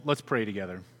Let's pray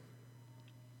together.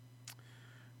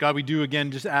 God, we do again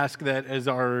just ask that as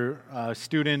our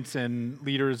students and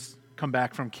leaders come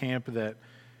back from camp that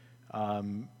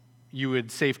you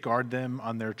would safeguard them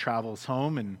on their travels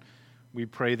home. And we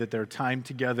pray that their time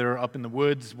together up in the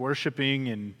woods, worshiping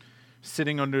and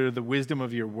sitting under the wisdom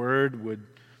of your word would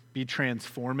be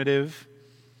transformative.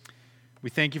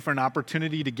 We thank you for an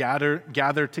opportunity to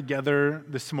gather together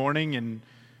this morning, and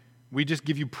we just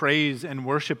give you praise and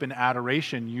worship and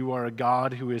adoration. You are a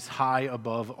God who is high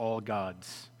above all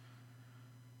gods,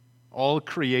 all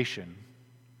creation,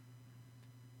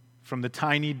 from the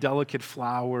tiny, delicate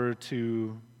flower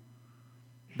to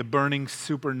the burning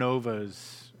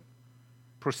supernovas,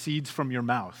 proceeds from your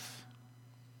mouth.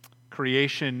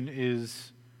 Creation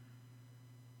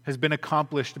has been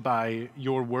accomplished by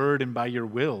your word and by your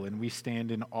will, and we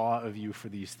stand in awe of you for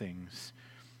these things.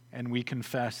 And we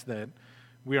confess that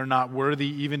we are not worthy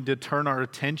even to turn our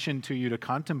attention to you, to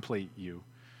contemplate you.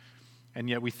 And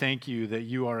yet we thank you that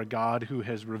you are a God who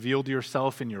has revealed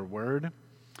yourself in your word.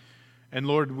 And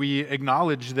Lord, we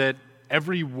acknowledge that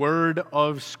every word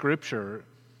of Scripture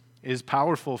is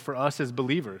powerful for us as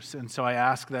believers. And so I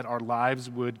ask that our lives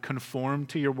would conform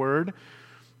to your word,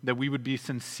 that we would be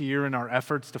sincere in our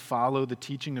efforts to follow the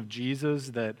teaching of Jesus,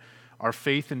 that our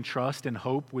faith and trust and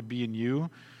hope would be in you,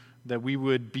 that we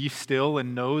would be still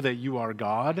and know that you are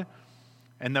God,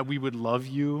 and that we would love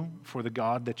you for the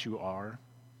God that you are.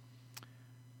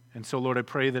 And so, Lord, I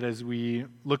pray that as we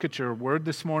look at your word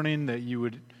this morning, that you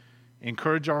would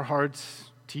encourage our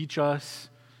hearts, teach us,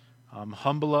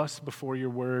 humble us before your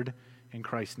word. In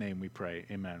Christ's name we pray,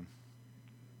 amen.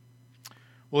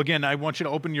 Well, again, I want you to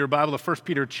open your Bible to 1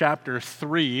 Peter chapter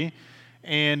 3,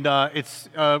 and it's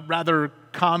a rather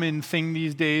common thing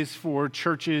these days for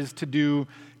churches to do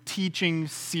teaching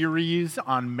series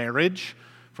on marriage.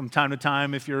 From time to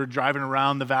time, if you're driving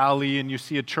around the valley and you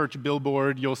see a church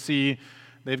billboard, you'll see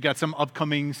they've got some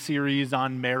upcoming series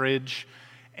on marriage.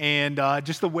 And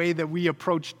just the way that we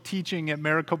approach teaching at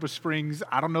Maricopa Springs,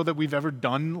 I don't know that we've ever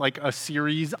done like a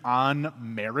series on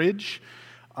marriage.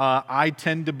 I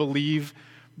tend to believe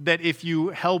that if you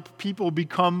help people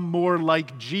become more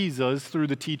like Jesus through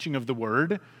the teaching of the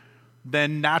word,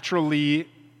 then naturally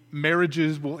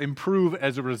marriages will improve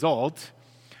as a result.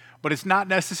 But it's not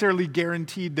necessarily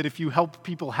guaranteed that if you help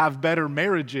people have better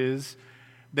marriages,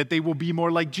 that they will be more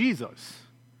like Jesus.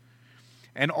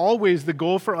 And always the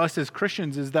goal for us as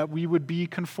Christians is that we would be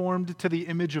conformed to the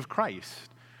image of Christ,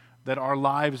 that our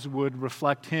lives would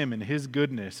reflect him and his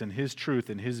goodness and his truth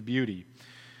and his beauty.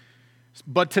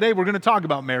 But today we're going to talk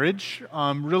about marriage.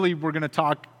 Really, we're going to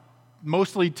talk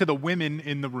mostly to the women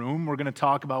in the room. We're going to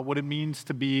talk about what it means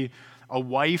to be a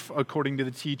wife according to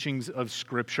the teachings of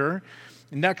Scripture.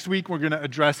 Next week, we're going to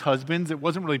address husbands. It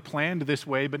wasn't really planned this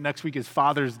way, but next week is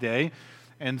Father's Day.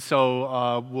 And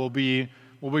so we'll be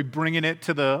bringing it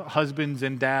to the husbands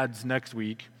and dads next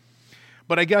week.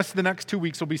 But I guess the next 2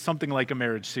 weeks will be something like a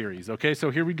marriage series. Okay,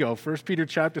 so here we go. 1 Peter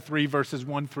chapter 3, verses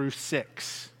 1 through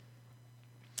 6.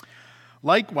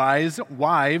 Likewise,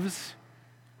 wives,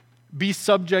 be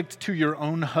subject to your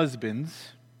own husbands,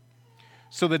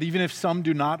 so that even if some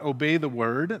do not obey the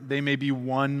word, they may be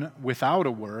won without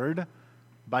a word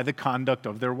by the conduct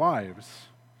of their wives,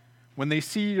 when they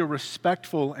see your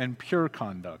respectful and pure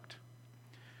conduct.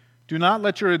 Do not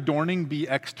let your adorning be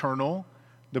external,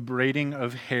 the braiding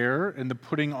of hair and the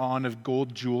putting on of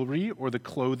gold jewelry or the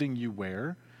clothing you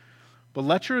wear, but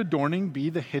let your adorning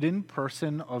be the hidden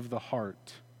person of the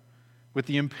heart, with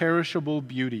the imperishable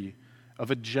beauty of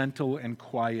a gentle and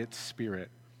quiet spirit,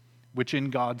 which in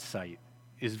God's sight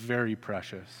is very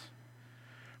precious.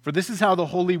 For this is how the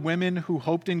holy women who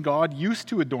hoped in God used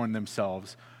to adorn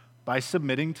themselves, by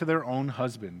submitting to their own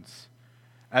husbands,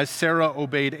 as Sarah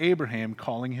obeyed Abraham,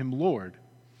 calling him Lord.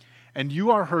 And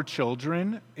you are her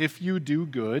children if you do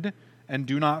good and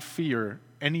do not fear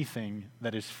anything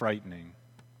that is frightening.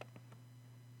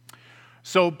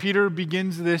 So Peter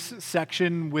begins this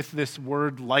section with this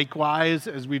word likewise.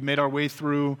 As we've made our way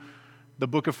through the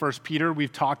book of 1 Peter,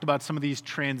 we've talked about some of these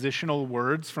transitional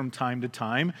words from time to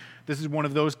time. This is one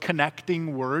of those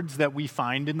connecting words that we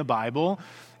find in the Bible,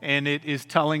 and it is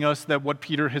telling us that what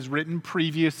Peter has written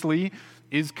previously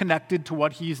is connected to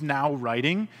what he's now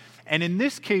writing. And in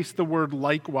this case, the word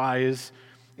likewise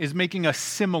is making a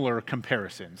similar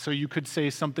comparison. So you could say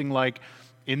something like,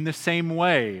 in the same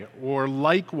way, or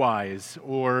likewise,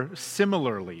 or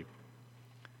similarly.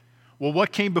 Well,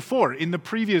 what came before? In the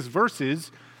previous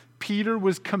verses, Peter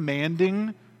was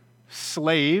commanding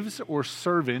slaves or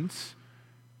servants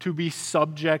to be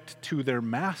subject to their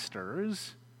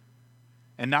masters.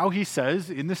 And now he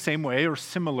says, in the same way or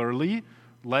similarly,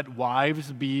 let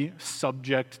wives be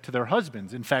subject to their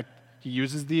husbands. In fact, he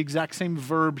uses the exact same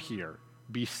verb here,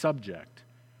 be subject.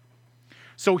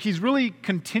 So he's really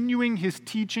continuing his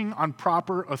teaching on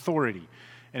proper authority.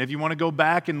 And if you want to go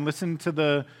back and listen to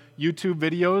the YouTube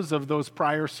videos of those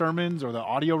prior sermons or the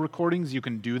audio recordings, you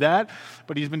can do that.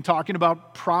 But he's been talking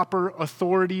about proper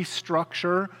authority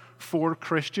structure for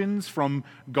Christians, from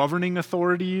governing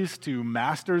authorities to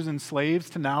masters and slaves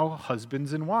to now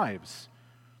husbands and wives.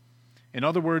 In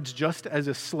other words, just as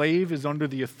a slave is under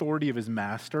the authority of his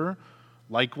master,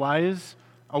 likewise,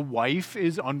 a wife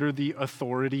is under the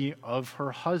authority of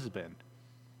her husband.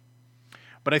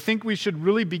 But I think we should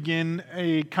really begin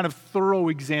a kind of thorough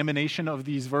examination of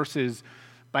these verses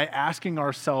by asking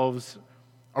ourselves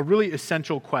a really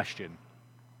essential question.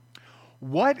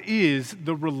 What is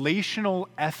the relational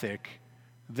ethic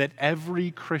that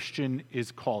every Christian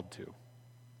is called to?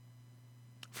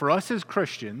 For us as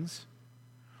Christians,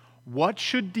 what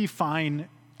should define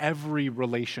every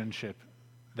relationship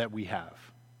that we have?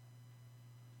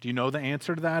 Do you know the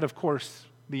answer to that? Of course,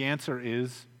 the answer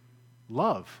is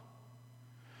love.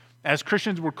 As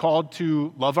Christians, we're called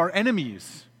to love our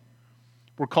enemies.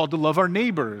 We're called to love our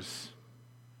neighbors.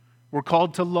 We're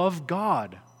called to love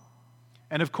God.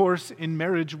 And of course, in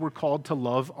marriage, we're called to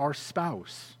love our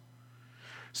spouse.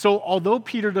 So although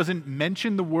Peter doesn't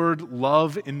mention the word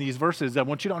love in these verses, I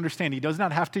want you to understand he does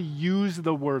not have to use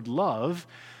the word love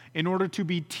in order to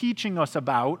be teaching us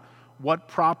about what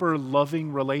proper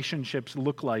loving relationships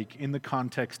look like in the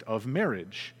context of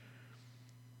marriage.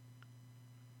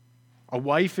 A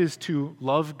wife is to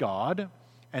love God,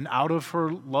 and out of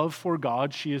her love for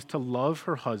God, she is to love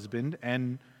her husband,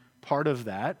 and part of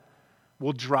that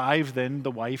will drive then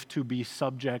the wife to be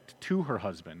subject to her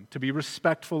husband, to be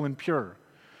respectful and pure,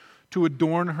 to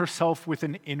adorn herself with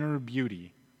an inner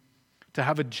beauty, to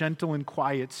have a gentle and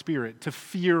quiet spirit, to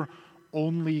fear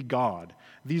only God.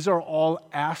 These are all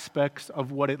aspects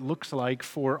of what it looks like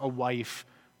for a wife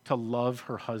to love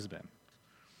her husband.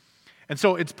 And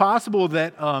so it's possible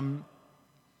that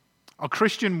a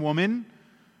Christian woman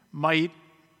might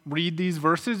read these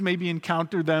verses, maybe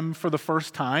encounter them for the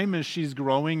first time as she's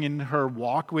growing in her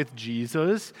walk with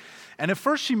Jesus. And at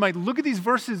first she might look at these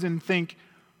verses and think,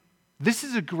 this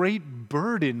is a great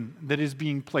burden that is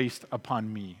being placed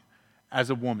upon me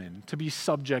as a woman, to be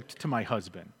subject to my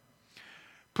husband.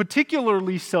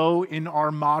 Particularly so in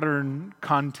our modern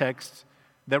context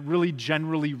that really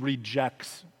generally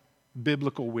rejects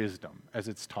biblical wisdom as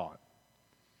it's taught.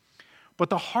 But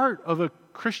the heart of a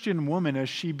Christian woman, as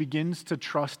she begins to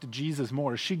trust Jesus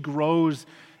more, as she grows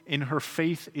in her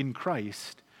faith in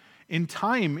Christ, in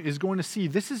time is going to see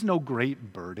this is no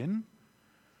great burden.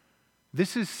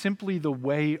 This is simply the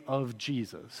way of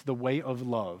Jesus, the way of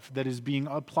love that is being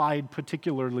applied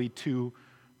particularly to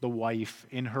the wife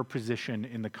in her position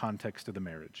in the context of the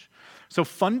marriage. So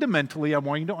fundamentally, I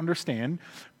want you to understand,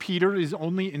 Peter is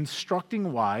only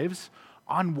instructing wives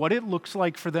on what it looks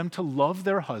like for them to love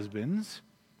their husbands,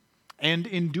 and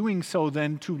in doing so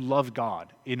then to love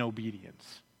God in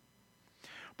obedience.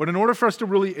 But in order for us to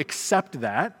really accept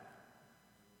that,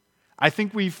 I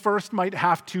think we first might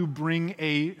have to bring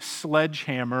a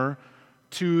sledgehammer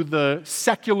to the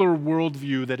secular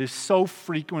worldview that is so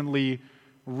frequently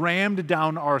rammed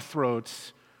down our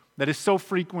throats, that is so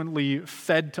frequently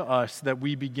fed to us that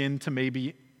we begin to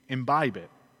maybe imbibe it.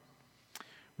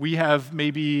 We have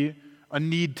maybe a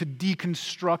need to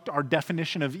deconstruct our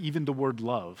definition of even the word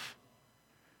love,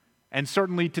 and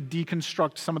certainly to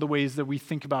deconstruct some of the ways that we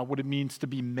think about what it means to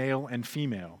be male and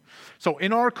female. So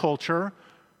in our culture,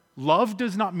 love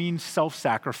does not mean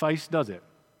self-sacrifice, does it?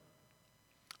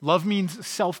 Love means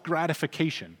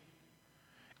self-gratification.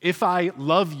 If I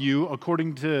love you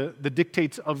according to the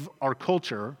dictates of our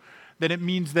culture, then it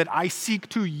means that I seek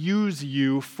to use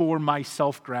you for my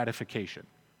self-gratification.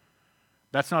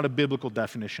 That's not a biblical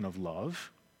definition of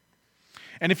love.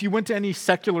 And if you went to any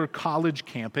secular college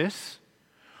campus,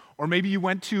 or maybe you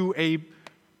went to a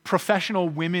professional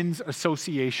women's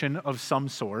association of some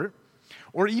sort,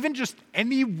 or even just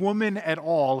any woman at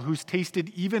all who's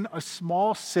tasted even a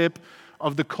small sip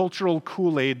of the cultural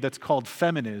Kool-Aid that's called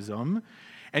feminism,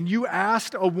 and you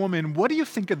asked a woman, what do you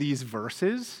think of these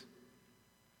verses?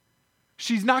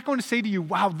 She's not going to say to you,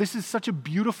 wow, this is such a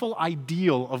beautiful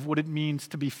ideal of what it means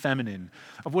to be feminine,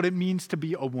 of what it means to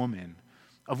be a woman,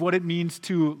 of what it means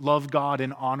to love God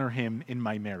and honor Him in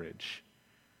my marriage.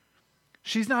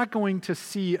 She's not going to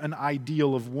see an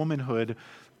ideal of womanhood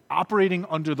operating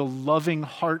under the loving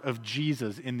heart of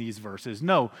Jesus in these verses.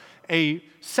 No, a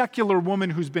secular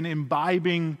woman who's been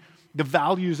imbibing the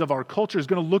values of our culture is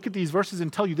going to look at these verses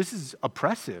and tell you this is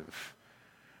oppressive.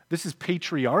 This is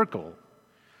patriarchal.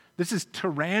 This is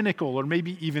tyrannical or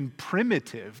maybe even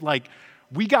primitive. Like,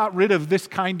 we got rid of this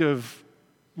kind of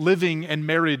living and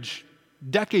marriage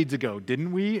decades ago,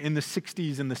 didn't we? In the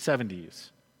 60s and the 70s.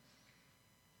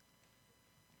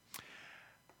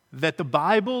 That the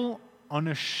Bible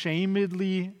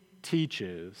unashamedly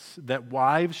teaches that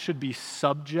wives should be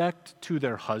subject to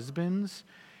their husbands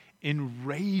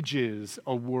enrages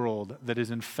a world that is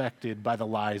infected by the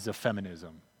lies of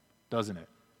feminism, doesn't it?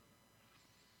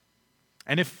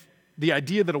 And if the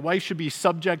idea that a wife should be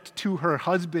subject to her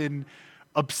husband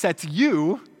upsets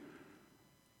you,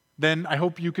 then I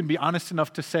hope you can be honest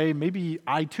enough to say, maybe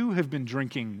I too have been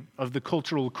drinking of the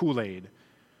cultural Kool-Aid,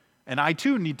 and I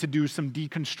too need to do some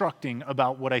deconstructing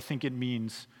about what I think it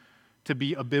means to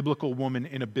be a biblical woman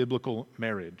in a biblical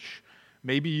marriage.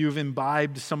 Maybe you've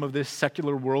imbibed some of this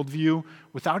secular worldview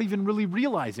without even really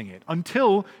realizing it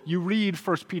until you read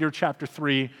 1 Peter chapter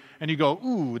 3 and you go,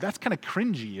 ooh, that's kind of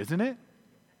cringy, isn't it?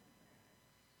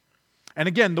 And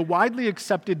again, the widely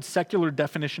accepted secular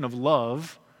definition of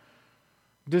love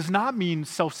does not mean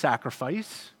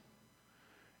self-sacrifice.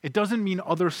 It doesn't mean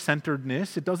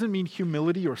other-centeredness. It doesn't mean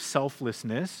humility or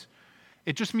selflessness.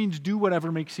 It just means do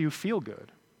whatever makes you feel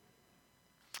good.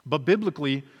 But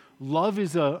biblically, love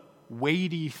is a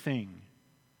weighty thing,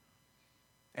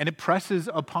 and it presses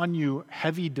upon you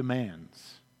heavy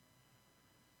demands.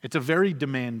 It's a very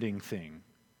demanding thing.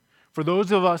 For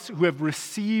those of us who have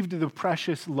received the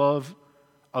precious love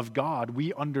of God,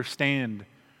 we understand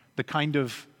the kind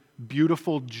of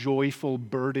beautiful, joyful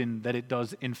burden that it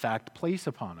does, in fact, place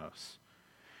upon us.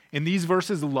 In these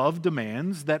verses, love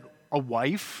demands that a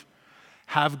wife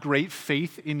have great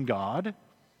faith in God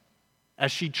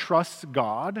as she trusts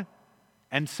God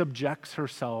and subjects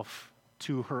herself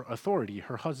to her authority,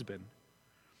 her husband.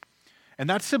 And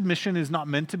that submission is not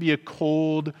meant to be a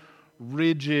cold,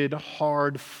 rigid,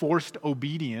 hard, forced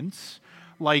obedience,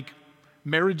 like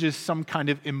marriage is some kind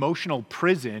of emotional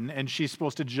prison and she's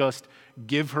supposed to just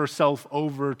give herself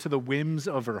over to the whims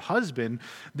of her husband.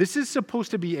 This is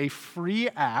supposed to be a free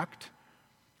act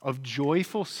of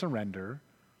joyful surrender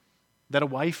that a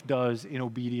wife does in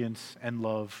obedience and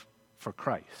love for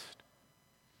Christ.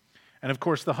 And of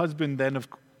course, the husband then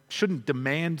shouldn't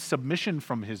demand submission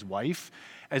from his wife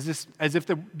as if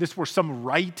this were some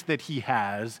right that he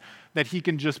has that he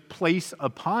can just place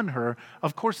upon her.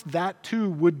 Of course, that too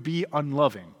would be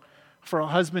unloving. For a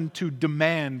husband to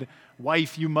demand,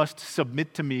 wife, you must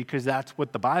submit to me because that's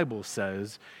what the Bible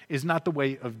says, is not the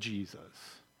way of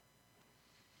Jesus.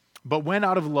 But when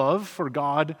out of love for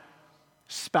God,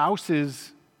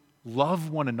 spouses love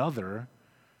one another,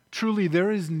 truly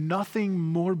there is nothing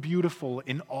more beautiful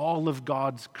in all of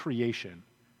God's creation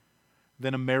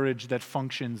than a marriage that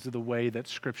functions the way that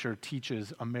Scripture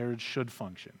teaches a marriage should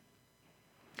function.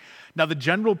 Now, the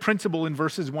general principle in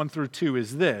verses 1 through 2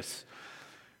 is this,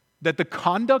 that the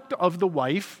conduct of the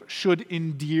wife should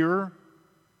endear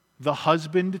the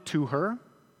husband to her,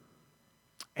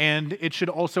 and it should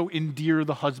also endear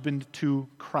the husband to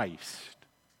Christ.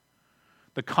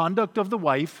 The conduct of the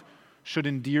wife should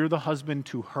endear the husband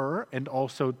to her and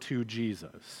also to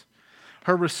Jesus.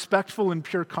 Her respectful and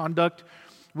pure conduct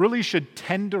really should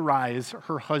tenderize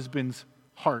her husband's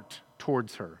heart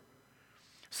towards her,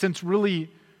 since really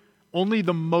only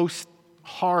the most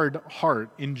hard heart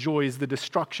enjoys the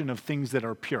destruction of things that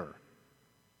are pure.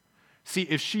 See,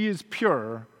 if she is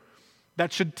pure,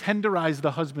 that should tenderize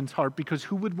the husband's heart, because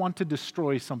who would want to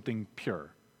destroy something pure?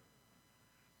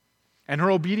 And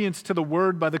her obedience to the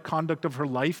word by the conduct of her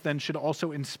life then should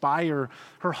also inspire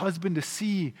her husband to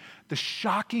see the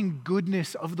shocking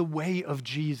goodness of the way of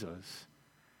Jesus.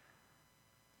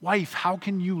 Wife, how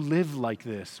can you live like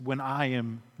this when I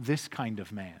am this kind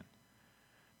of man?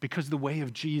 Because the way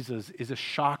of Jesus is a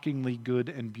shockingly good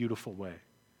and beautiful way.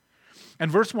 And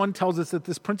verse 1 tells us that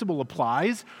this principle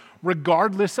applies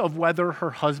regardless of whether her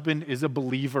husband is a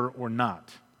believer or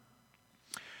not.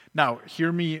 Now,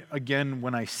 hear me again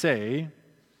when I say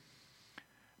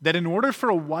that in order for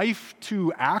a wife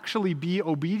to actually be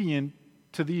obedient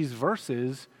to these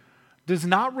verses does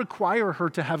not require her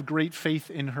to have great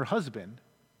faith in her husband.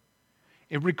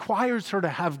 It requires her to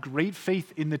have great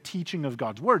faith in the teaching of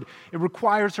God's word. It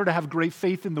requires her to have great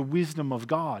faith in the wisdom of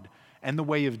God and the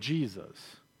way of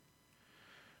Jesus.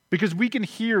 Because we can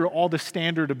hear all the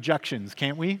standard objections,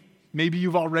 can't we? Maybe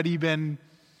you've already been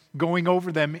going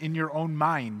over them in your own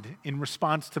mind in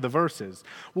response to the verses.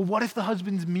 Well, what if the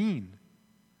husband's mean?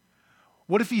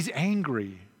 What if he's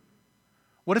angry?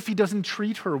 What if he doesn't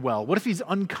treat her well? What if he's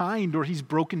unkind or he's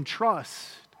broken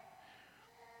trust?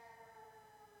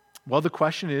 Well, the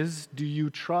question is, do you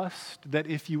trust that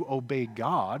if you obey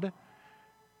God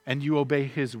and you obey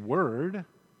his word,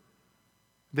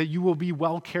 that you will be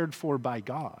well cared for by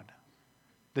God,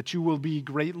 that you will be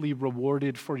greatly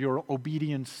rewarded for your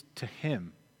obedience to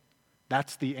Him.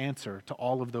 That's the answer to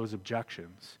all of those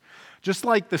objections. Just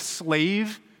like the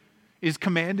slave is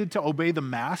commanded to obey the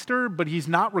master, but he's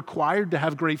not required to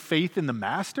have great faith in the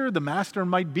master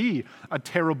might be a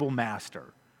terrible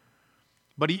master.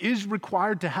 But he is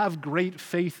required to have great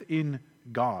faith in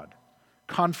God,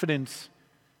 confidence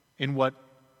in what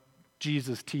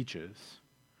Jesus teaches.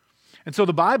 And so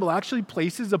the Bible actually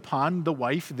places upon the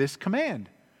wife this command,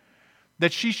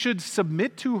 that she should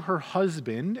submit to her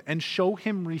husband and show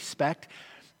him respect,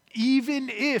 even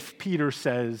if, Peter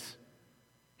says,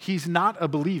 he's not a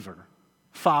believer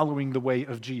following the way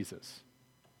of Jesus.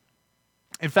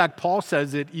 In fact, Paul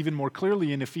says it even more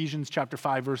clearly in Ephesians chapter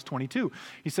 5, verse 22.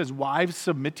 He says, "Wives,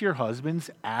 submit to your husbands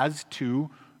as to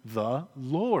the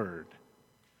Lord."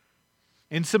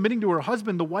 In submitting to her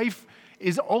husband, the wife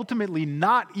is ultimately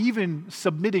not even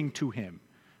submitting to him.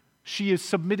 She is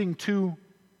submitting to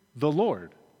the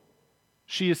Lord.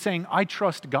 She is saying, I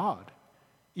trust God,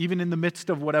 even in the midst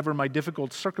of whatever my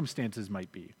difficult circumstances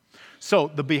might be. So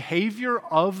the behavior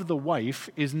of the wife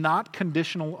is not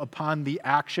conditional upon the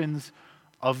actions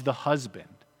of the husband.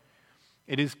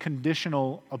 It is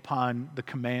conditional upon the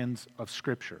commands of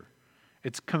Scripture.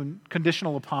 It's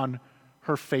conditional upon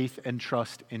her faith and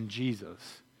trust in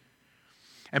Jesus.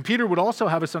 And Peter would also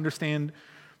have us understand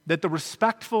that the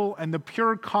respectful and the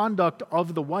pure conduct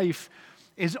of the wife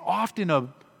is often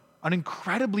an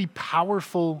incredibly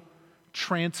powerful,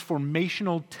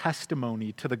 transformational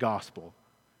testimony to the gospel.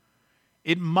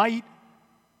 It might,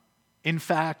 in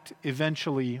fact,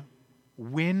 eventually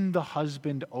win the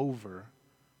husband over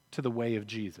to the way of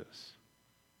Jesus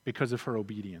because of her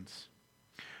obedience.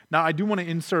 Now, I do want to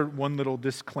insert one little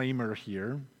disclaimer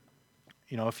here.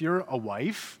 If you're a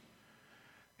wife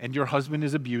and your husband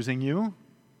is abusing you,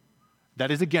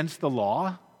 that is against the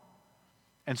law,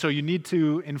 and so you need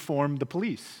to inform the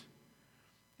police.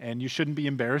 And you shouldn't be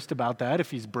embarrassed about that. If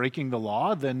he's breaking the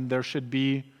law, then there should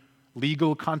be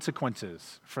legal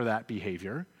consequences for that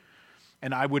behavior.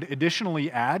 And I would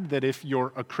additionally add that if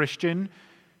you're a Christian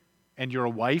and you're a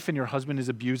wife and your husband is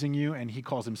abusing you and he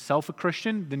calls himself a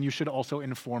Christian, then you should also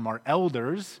inform our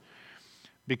elders,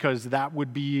 because that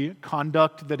would be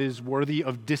conduct that is worthy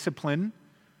of discipline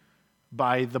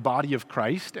by the body of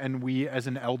Christ, and we as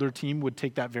an elder team would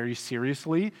take that very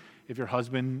seriously. If your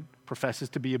husband professes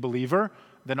to be a believer,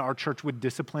 then our church would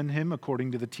discipline him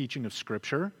according to the teaching of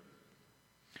Scripture.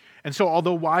 And so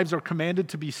although wives are commanded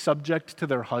to be subject to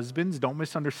their husbands, don't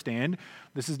misunderstand,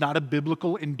 this is not a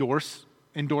biblical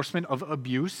endorsement of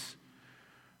abuse.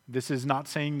 This is not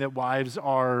saying that wives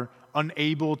are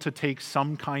unable to take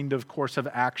some kind of course of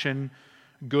action,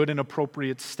 good and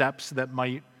appropriate steps that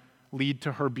might lead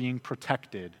to her being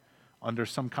protected under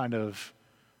some kind of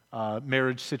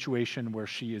marriage situation where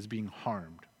she is being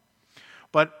harmed.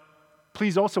 But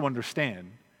please also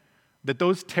understand that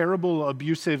those terrible,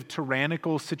 abusive,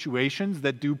 tyrannical situations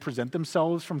that do present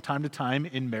themselves from time to time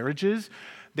in marriages,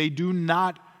 they do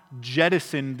not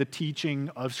jettison the teaching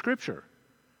of Scripture.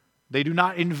 They do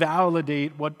not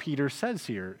invalidate what Peter says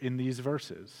here in these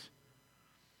verses.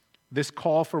 This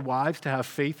call for wives to have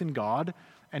faith in God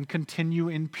and continue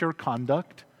in pure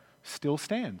conduct still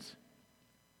stands.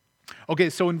 Okay,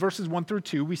 so in verses 1 through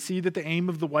 2, we see that the aim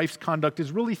of the wife's conduct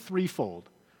is really threefold.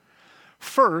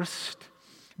 First,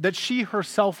 that she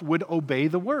herself would obey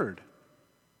the word.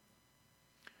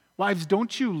 Wives,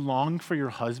 don't you long for your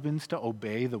husbands to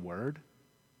obey the word?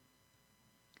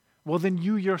 Well, then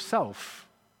you yourself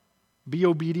be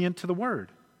obedient to the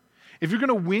word. If you're going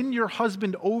to win your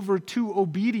husband over to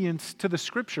obedience to the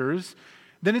Scriptures,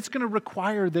 then it's going to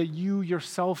require that you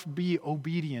yourself be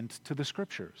obedient to the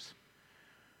Scriptures.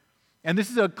 And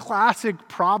this is a classic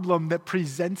problem that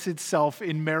presents itself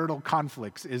in marital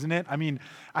conflicts, isn't it? I mean,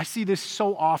 I see this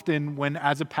so often when,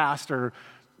 as a pastor,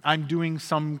 I'm doing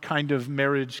some kind of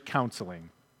marriage counseling.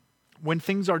 When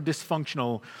things are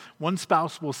dysfunctional, one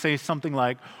spouse will say something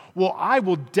like, well, I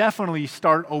will definitely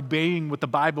start obeying what the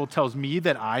Bible tells me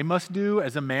that I must do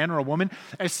as a man or a woman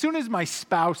as soon as my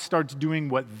spouse starts doing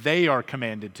what they are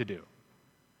commanded to do.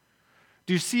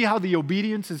 Do you see how the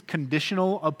obedience is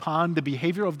conditional upon the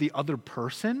behavior of the other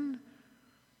person?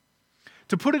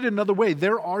 To put it another way,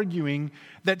 they're arguing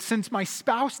that since my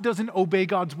spouse doesn't obey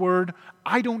God's word,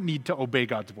 I don't need to obey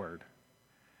God's word.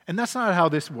 And that's not how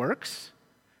this works.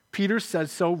 Peter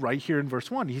says so right here in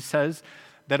verse 1. He says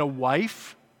that a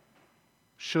wife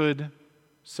should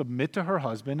submit to her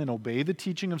husband and obey the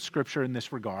teaching of Scripture in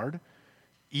this regard,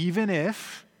 even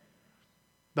if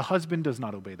the husband does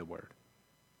not obey the word.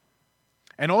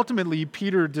 And ultimately,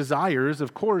 Peter desires,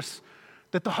 of course,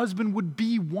 that the husband would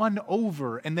be won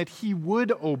over and that he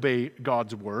would obey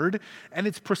God's word. And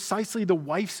it's precisely the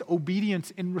wife's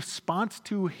obedience in response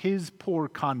to his poor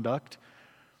conduct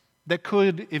that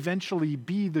could eventually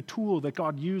be the tool that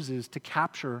God uses to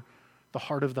capture the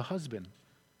heart of the husband,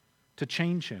 to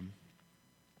change him.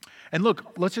 And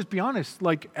look, let's just be honest,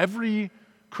 like every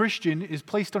Christian is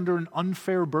placed under an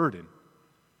unfair burden,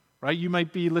 right? You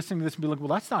might be listening to this and be like, well,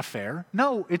 that's not fair.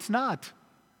 No, it's not.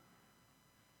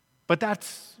 But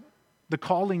that's the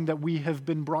calling that we have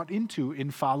been brought into in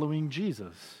following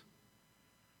Jesus.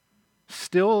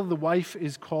 Still, the wife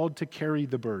is called to carry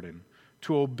the burden,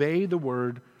 to obey the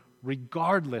word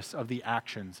regardless of the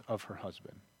actions of her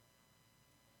husband.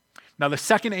 Now, the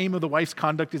second aim of the wife's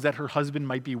conduct is that her husband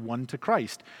might be won to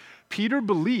Christ. Peter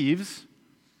believes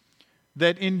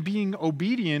that in being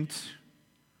obedient,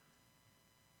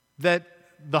 that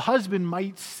the husband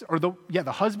might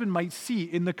see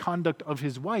in the conduct of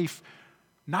his wife,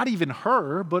 not even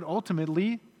her, but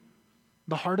ultimately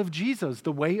the heart of Jesus,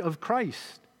 the way of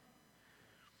Christ.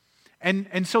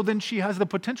 And so then she has the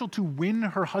potential to win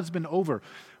her husband over,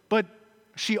 but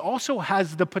she also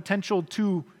has the potential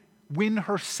to win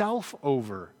herself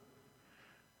over.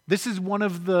 This is one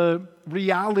of the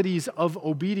realities of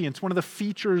obedience, one of the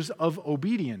features of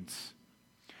obedience.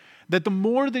 That the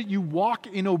more that you walk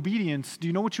in obedience, do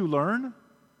you know what you learn?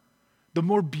 The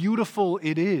more beautiful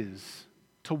it is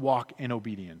to walk in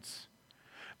obedience.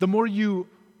 The more you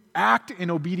act in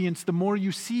obedience, the more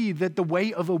you see that the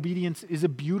way of obedience is a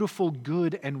beautiful,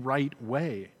 good, and right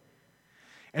way.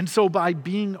 And so by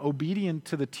being obedient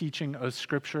to the teaching of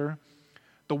Scripture,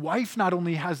 the wife not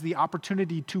only has the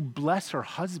opportunity to bless her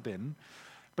husband,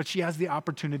 but she has the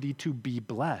opportunity to be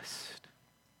blessed.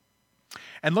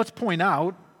 And let's point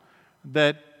out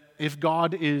that if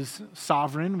God is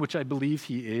sovereign, which I believe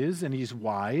he is, and he's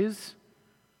wise,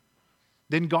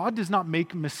 then God does not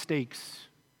make mistakes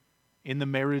in the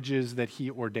marriages that he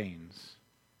ordains.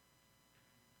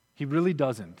 He really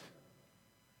doesn't.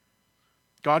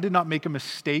 God did not make a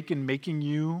mistake in making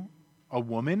you a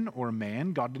woman or a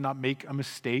man. God did not make a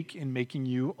mistake in making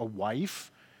you a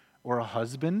wife or a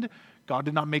husband. God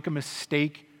did not make a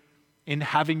mistake in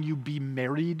having you be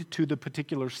married to the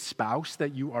particular spouse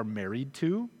that you are married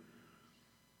to.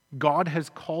 God has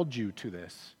called you to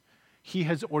this. He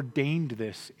has ordained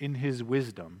this in his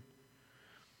wisdom.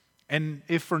 And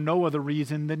if for no other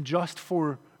reason than just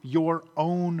for your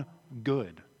own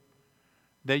good,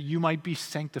 that you might be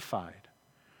sanctified,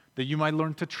 that you might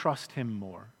learn to trust him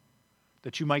more,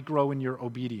 that you might grow in your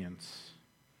obedience,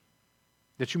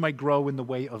 that you might grow in the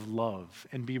way of love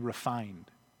and be refined.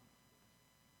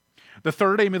 The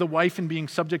third aim of the wife in being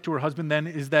subject to her husband then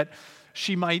is that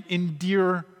she might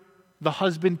endear the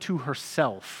husband to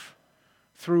herself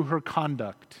through her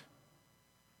conduct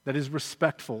that is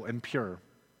respectful and pure.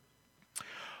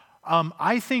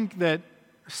 I think that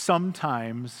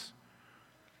sometimes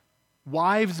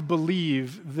wives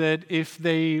believe that if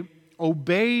they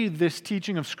obey this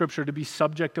teaching of Scripture to be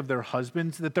subject of their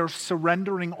husbands, that they're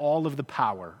surrendering all of the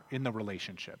power in the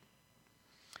relationship.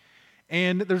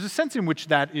 And there's a sense in which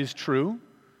that is true,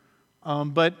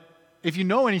 but if you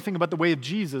know anything about the way of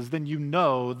Jesus, then you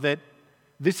know that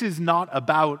this is not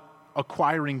about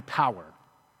acquiring power.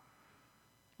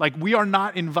 Like, we are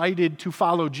not invited to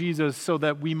follow Jesus so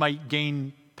that we might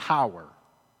gain power.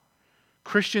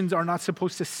 Christians are not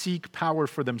supposed to seek power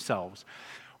for themselves.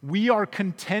 We are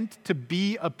content to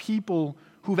be a people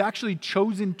who've actually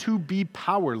chosen to be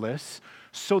powerless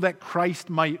so that Christ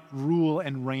might rule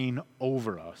and reign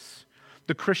over us.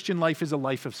 The Christian life is a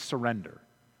life of surrender.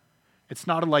 It's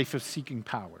not a life of seeking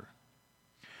power.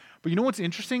 But you know what's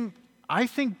interesting? I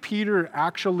think Peter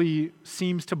actually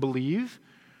seems to believe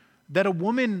that a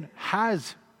woman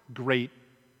has great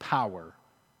power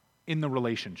in the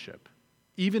relationship,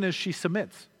 even as she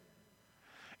submits.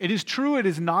 It is true, it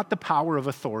is not the power of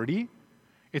authority.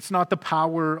 It's not the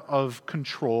power of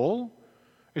control.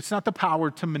 It's not the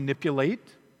power to manipulate.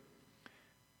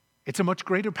 It's a much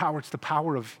greater power. It's the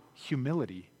power of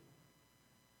humility.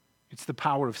 It's the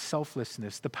power of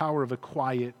selflessness, the power of a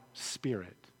quiet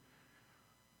spirit.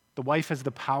 The wife has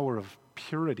the power of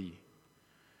purity.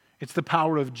 It's the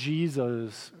power of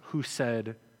Jesus who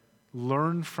said,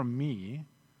 "Learn from me,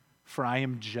 for I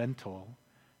am gentle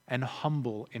and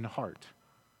humble in heart."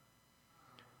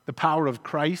 The power of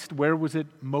Christ, where was it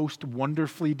most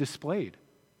wonderfully displayed?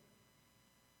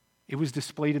 It was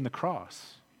displayed in the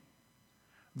cross.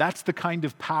 That's the kind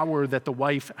of power that the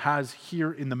wife has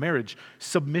here in the marriage.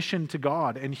 Submission to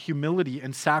God and humility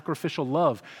and sacrificial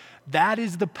love. That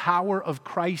is the power of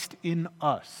Christ in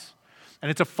us.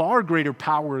 And it's a far greater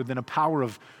power than a power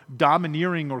of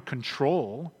domineering or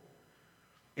control.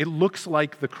 It looks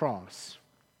like the cross.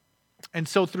 And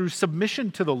so through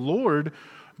submission to the Lord,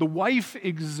 the wife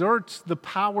exerts the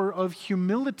power of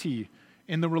humility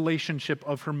in the relationship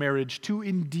of her marriage to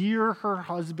endear her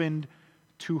husband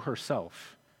to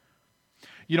herself.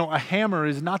 You know, a hammer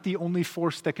is not the only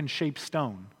force that can shape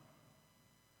stone.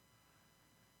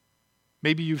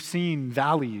 Maybe you've seen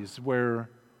valleys where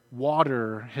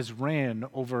water has ran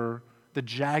over the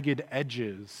jagged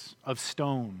edges of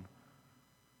stone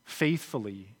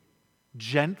faithfully,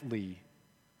 gently,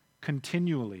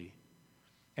 continually.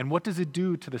 And what does it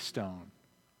do to the stone?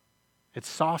 It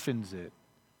softens it.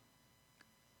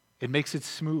 It makes it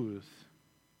smooth.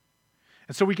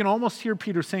 And so we can almost hear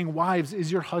Peter saying, wives,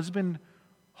 is your husband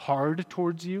hard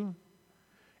towards you?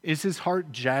 Is his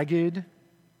heart jagged?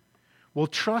 Well,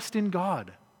 trust in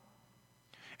God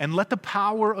and let the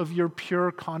power of your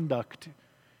pure conduct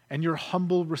and your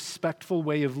humble, respectful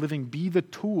way of living be the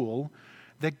tool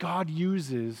that God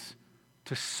uses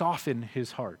to soften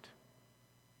his heart.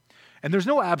 And there's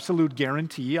no absolute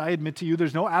guarantee, I admit to you,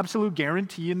 there's no absolute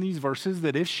guarantee in these verses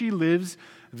that if she lives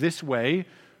this way,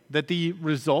 that the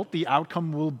result, the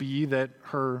outcome will be that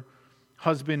her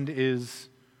husband is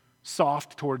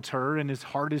soft towards her and his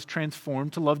heart is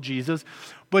transformed to love Jesus.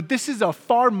 But this is a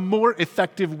far more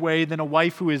effective way than a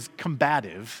wife who is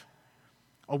combative,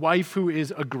 a wife who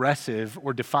is aggressive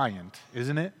or defiant,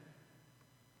 isn't it?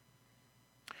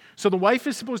 So the wife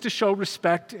is supposed to show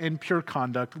respect and pure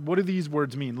conduct. What do these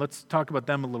words mean? Let's talk about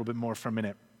them a little bit more for a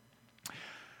minute.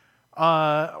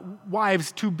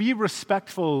 Wives, to be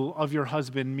respectful of your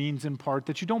husband means in part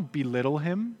that you don't belittle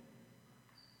him.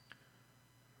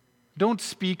 Don't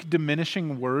speak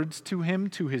diminishing words to him,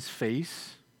 to his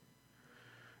face.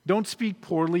 Don't speak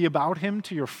poorly about him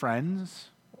to your friends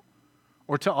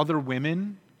or to other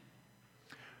women.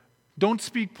 Don't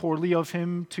speak poorly of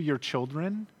him to your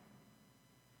children.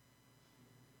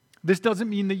 This doesn't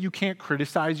mean that you can't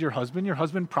criticize your husband. Your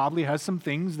husband probably has some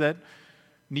things that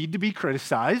need to be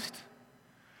criticized.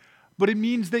 But it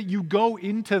means that you go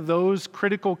into those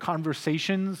critical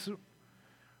conversations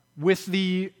with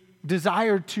the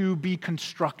desire to be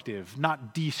constructive,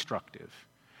 not destructive.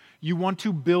 You want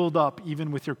to build up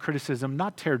even with your criticism,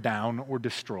 not tear down or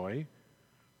destroy.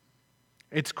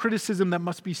 It's criticism that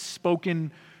must be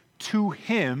spoken to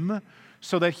him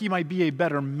so that he might be a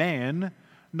better man,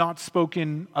 not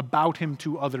spoken about him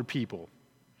to other people,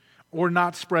 or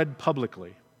not spread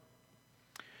publicly.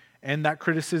 And that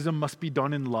criticism must be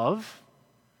done in love.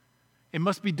 It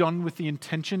must be done with the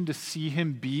intention to see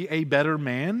him be a better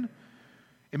man.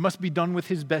 It must be done with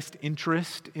his best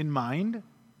interest in mind,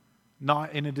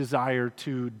 not in a desire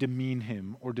to demean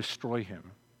him or destroy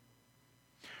him.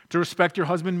 To respect your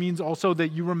husband means also that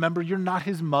you remember you're not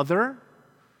his mother.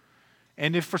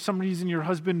 And if for some reason your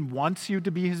husband wants you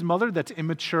to be his mother, that's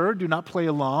immature. Do not play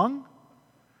along.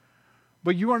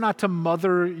 But you are not to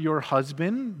mother your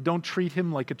husband. Don't treat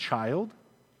him like a child.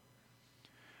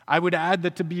 I would add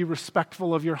that to be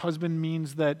respectful of your husband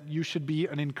means that you should be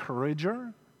an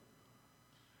encourager.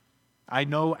 I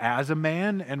know as a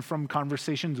man and from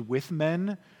conversations with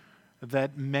men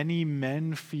that many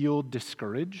men feel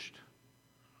discouraged.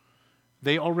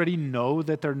 They already know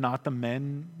that they're not the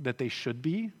men that they should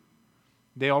be.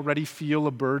 They already feel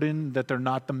a burden that they're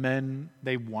not the men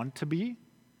they want to be.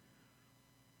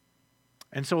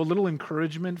 And so a little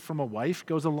encouragement from a wife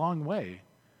goes a long way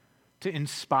to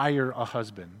inspire a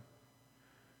husband,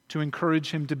 to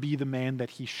encourage him to be the man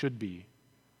that he should be.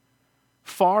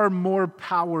 Far more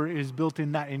power is built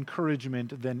in that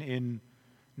encouragement than in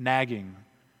nagging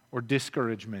or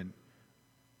discouragement.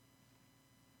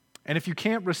 And if you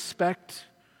can't respect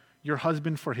your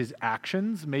husband for his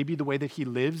actions, maybe the way that he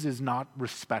lives is not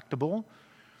respectable,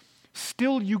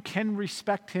 still you can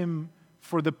respect him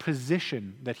for the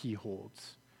position that he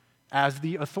holds as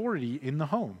the authority in the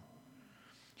home.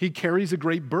 He carries a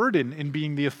great burden in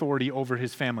being the authority over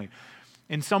his family.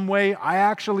 In some way, I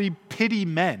actually pity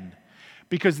men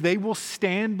because they will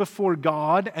stand before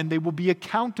God and they will be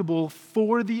accountable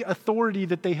for the authority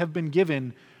that they have been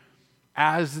given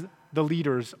as the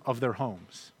leaders of their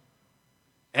homes.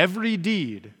 Every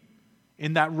deed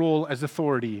in that role as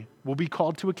authority will be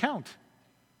called to account.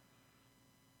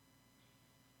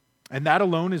 And that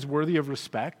alone is worthy of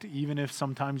respect, even if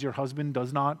sometimes your husband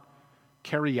does not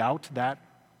carry out that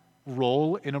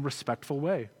role in a respectful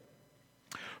way.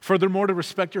 Furthermore, to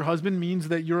respect your husband means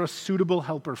that you're a suitable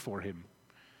helper for him.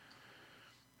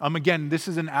 Again, this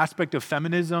is an aspect of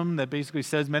feminism that basically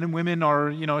says men and women are,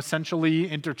 essentially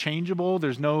interchangeable.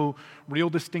 There's no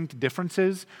real distinct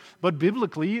differences. But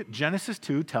biblically, Genesis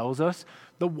 2 tells us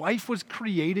the wife was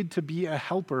created to be a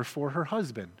helper for her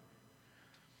husband.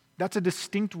 That's a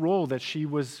distinct role that she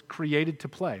was created to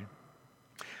play.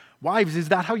 Wives, is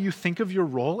that how you think of your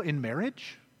role in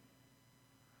marriage?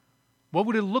 What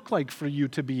would it look like for you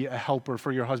to be a helper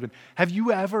for your husband? Have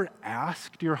you ever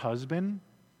asked your husband,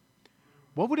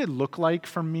 what would it look like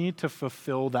for me to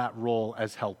fulfill that role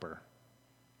as helper?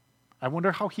 I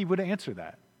wonder how he would answer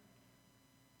that.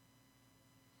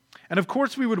 And of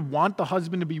course, we would want the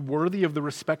husband to be worthy of the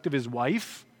respect of his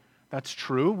wife. That's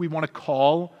true. We want to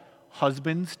call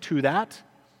husbands to that.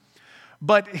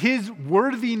 But his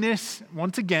worthiness,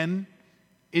 once again,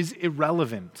 is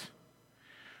irrelevant.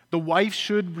 The wife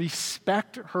should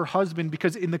respect her husband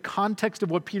because in the context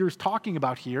of what Peter's talking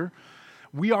about here,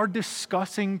 we are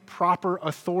discussing proper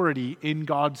authority in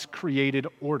God's created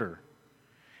order.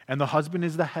 And the husband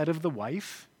is the head of the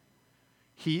wife.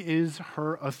 He is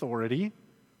her authority.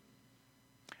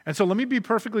 And so let me be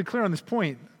perfectly clear on this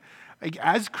point.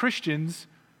 As Christians,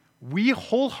 we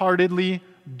wholeheartedly,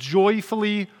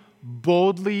 joyfully,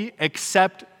 boldly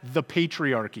accept the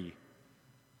patriarchy.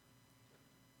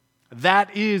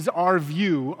 That is our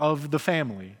view of the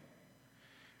family.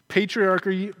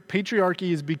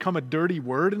 Patriarchy has become a dirty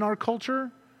word in our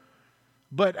culture,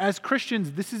 but as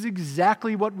Christians, this is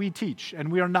exactly what we teach,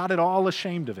 and we are not at all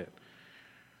ashamed of it.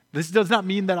 This does not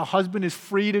mean that a husband is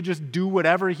free to just do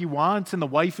whatever he wants and the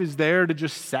wife is there to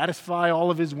just satisfy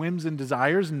all of his whims and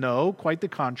desires. No, quite the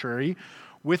contrary.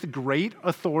 With great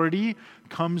authority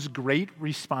comes great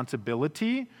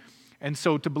responsibility. And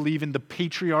so to believe in the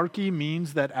patriarchy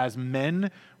means that as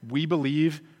men, we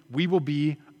believe we will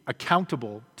be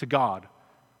accountable to God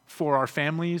for our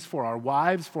families, for our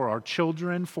wives, for our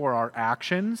children, for our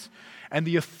actions. And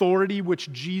the authority which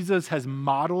Jesus has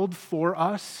modeled for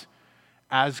us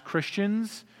as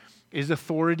Christians is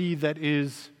authority that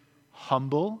is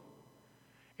humble.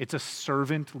 It's a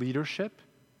servant leadership.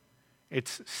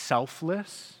 It's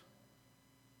selfless.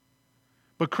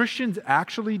 But Christians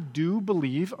actually do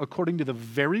believe, according to the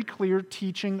very clear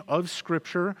teaching of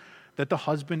Scripture, that the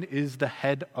husband is the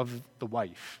head of the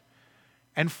wife.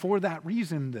 And for that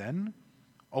reason, then,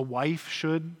 a wife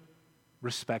should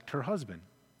respect her husband.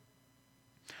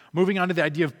 Moving on to the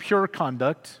idea of pure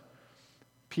conduct,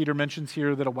 Peter mentions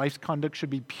here that a wife's conduct should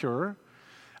be pure.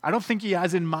 I don't think he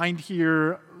has in mind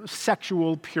here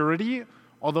sexual purity,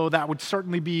 although that would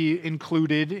certainly be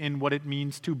included in what it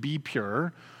means to be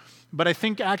pure. But I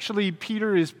think actually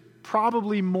Peter is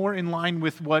probably more in line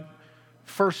with what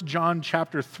 1 John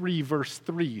chapter 3, verse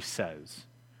 3 says.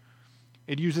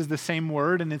 It uses the same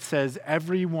word, and it says,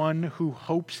 everyone who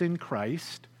hopes in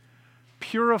Christ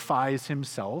purifies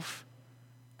himself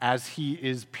as he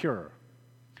is pure.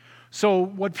 So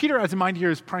what Peter has in mind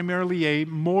here is primarily a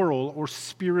moral or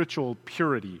spiritual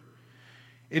purity.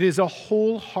 It is a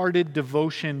wholehearted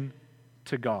devotion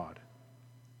to God.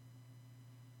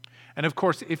 And of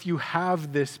course, if you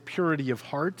have this purity of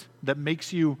heart that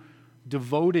makes you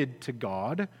devoted to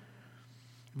God,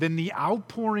 then the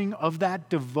outpouring of that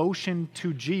devotion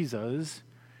to Jesus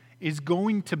is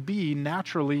going to be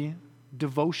naturally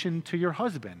devotion to your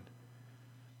husband,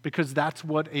 because that's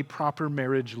what a proper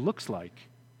marriage looks like.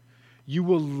 You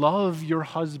will love your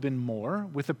husband more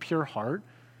with a pure heart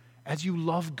as you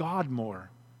love God more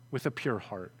with a pure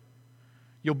heart.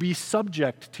 You'll be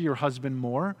subject to your husband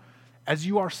more as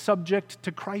you are subject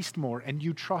to Christ more and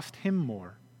you trust him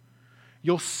more.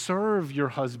 You'll serve your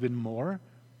husband more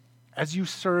as you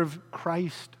serve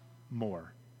Christ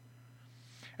more.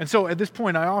 And so at this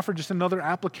point, I offer just another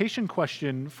application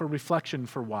question for reflection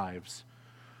for wives.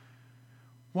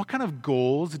 What kind of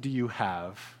goals do you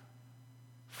have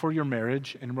for your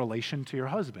marriage in relation to your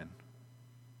husband?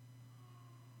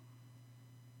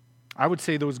 I would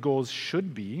say those goals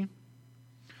should be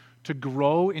to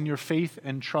grow in your faith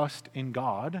and trust in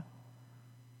God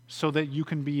so that you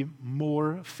can be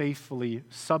more faithfully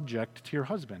subject to your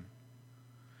husband.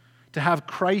 To have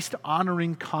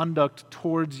Christ-honoring conduct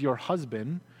towards your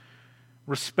husband,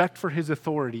 respect for his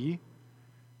authority,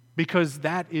 because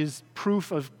that is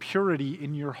proof of purity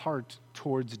in your heart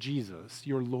towards Jesus,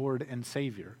 your Lord and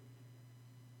Savior.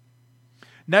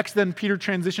 Next, then, Peter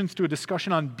transitions to a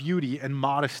discussion on beauty and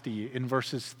modesty in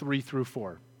verses 3 through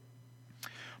 4.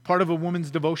 Part of a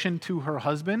woman's devotion to her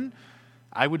husband,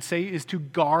 I would say, is to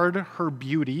guard her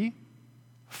beauty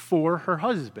for her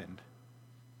husband.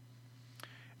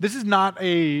 This is not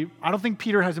I don't think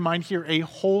Peter has in mind here a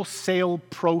wholesale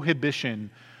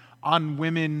prohibition on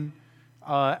women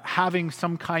having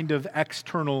some kind of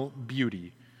external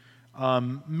beauty,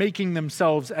 making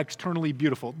themselves externally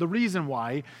beautiful. The reason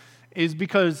why is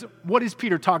because what is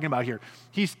Peter talking about here?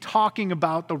 He's talking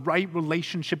about the right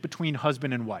relationship between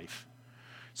husband and wife.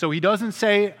 So he doesn't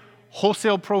say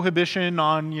wholesale prohibition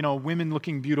on, women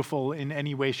looking beautiful in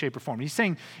any way, shape, or form. He's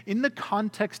saying, in the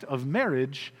context of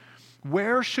marriage,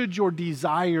 where should your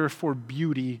desire for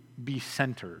beauty be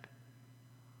centered?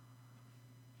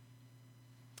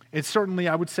 It's certainly,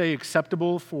 I would say,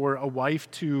 acceptable for a wife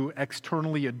to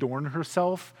externally adorn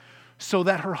herself so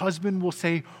that her husband will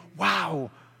say,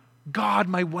 wow, God,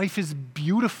 my wife is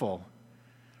beautiful.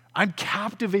 I'm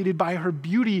captivated by her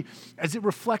beauty as it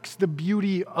reflects the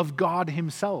beauty of God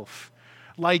himself.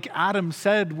 Like Adam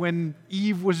said when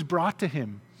Eve was brought to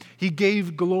him, he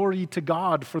gave glory to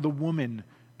God for the woman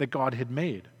that God had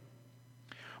made.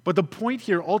 But the point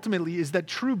here ultimately is that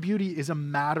true beauty is a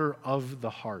matter of the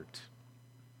heart.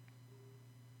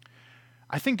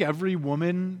 I think every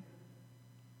woman,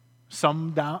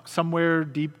 somewhere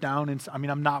deep down,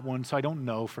 I'm not one, so I don't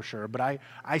know for sure, but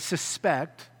I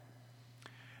suspect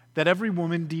that every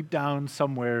woman deep down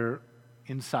somewhere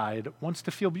inside wants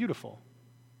to feel beautiful.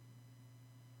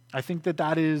 I think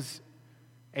that is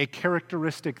a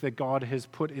characteristic that God has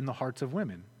put in the hearts of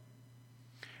women.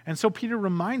 And so Peter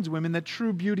reminds women that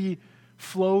true beauty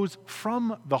flows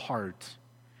from the heart.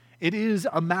 It is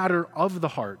a matter of the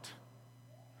heart.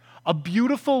 A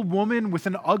beautiful woman with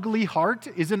an ugly heart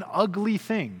is an ugly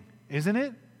thing, isn't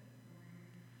it?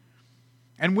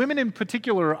 And women in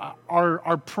particular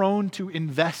are prone to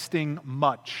investing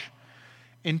much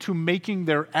into making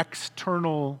their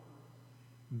external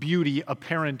beauty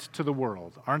apparent to the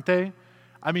world, aren't they?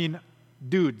 I mean,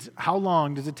 dudes, how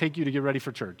long does it take you to get ready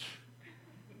for church?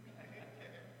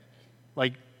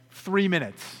 Like 3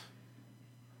 minutes.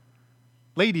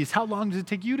 Ladies, how long does it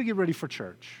take you to get ready for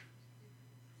church?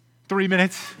 3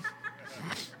 minutes?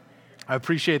 I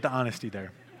appreciate the honesty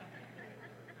there.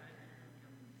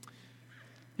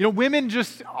 Women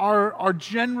just are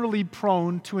generally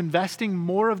prone to investing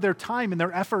more of their time and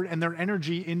their effort and their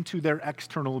energy into their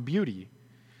external beauty.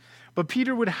 But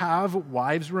Peter would have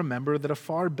wives remember that a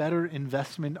far better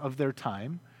investment of their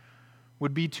time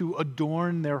would be to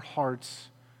adorn their hearts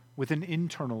with an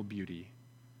internal beauty,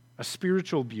 a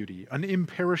spiritual beauty, an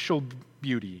imperishable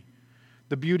beauty,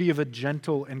 the beauty of a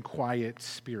gentle and quiet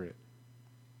spirit.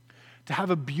 To have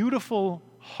a beautiful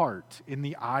heart in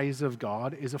the eyes of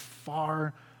God is a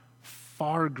far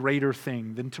greater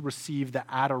thing than to receive the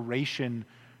adoration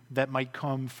that might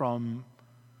come from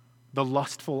the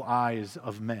lustful eyes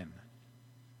of men.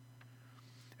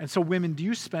 And so, women, do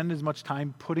you spend as much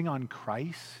time putting on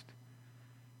Christ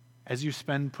as you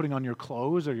spend putting on your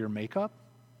clothes or your makeup?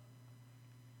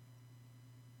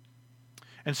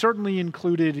 And certainly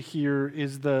included here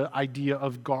is the idea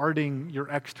of guarding your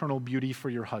external beauty for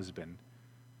your husband.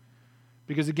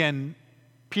 Because again,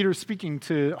 Peter's speaking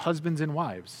to husbands and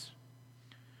wives.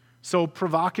 So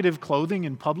provocative clothing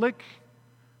in public,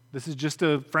 this is just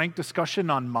a frank discussion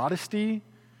on modesty,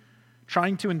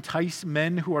 trying to entice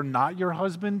men who are not your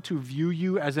husband to view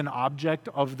you as an object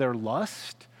of their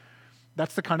lust.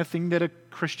 That's the kind of thing that a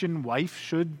Christian wife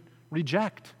should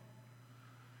reject.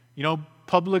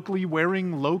 Publicly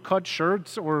wearing low-cut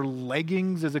shirts or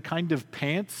leggings as a kind of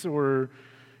pants, or,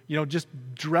 just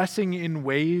dressing in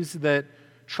ways that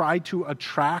try to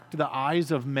attract the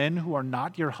eyes of men who are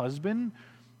not your husband,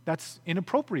 that's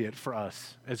inappropriate for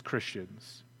us as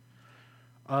Christians.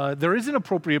 There is an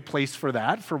appropriate place for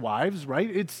that, for wives, right?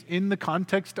 It's in the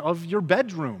context of your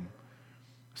bedroom.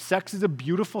 Sex is a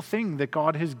beautiful thing that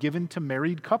God has given to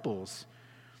married couples.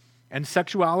 And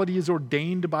sexuality is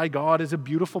ordained by God as a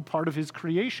beautiful part of his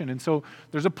creation. And so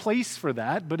there's a place for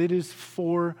that, but it is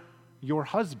for your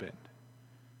husband.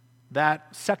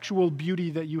 That sexual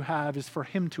beauty that you have is for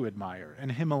him to admire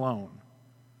and him alone.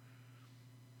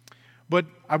 But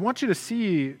I want you to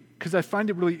see, because I find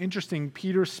it really interesting,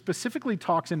 Peter specifically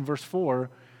talks in verse 4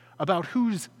 about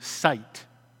whose sight.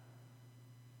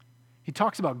 He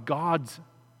talks about God's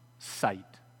sight.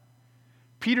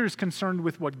 Peter's concerned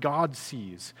with what God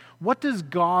sees. What does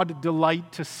God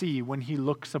delight to see when he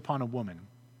looks upon a woman?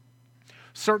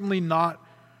 Certainly not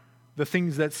the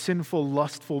things that sinful,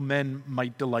 lustful men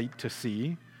might delight to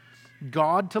see.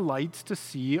 God delights to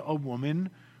see a woman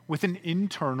with an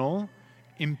internal,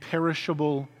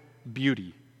 imperishable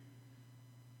beauty.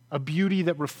 A beauty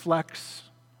that reflects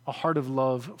a heart of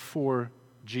love for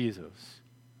Jesus.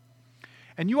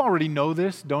 And you already know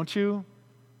this, don't you?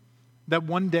 That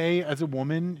one day as a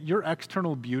woman, your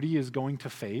external beauty is going to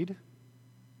fade.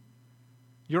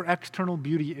 Your external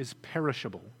beauty is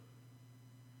perishable.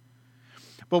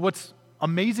 But what's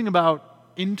amazing about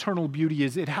internal beauty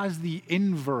is it has the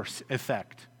inverse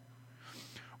effect.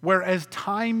 Whereas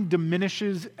time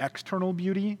diminishes external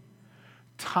beauty,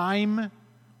 time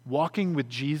walking with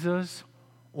Jesus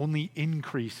only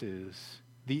increases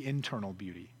the internal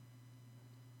beauty.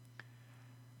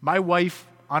 My wife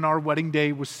on our wedding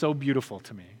day was so beautiful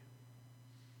to me.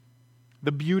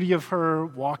 The beauty of her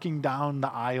walking down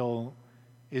the aisle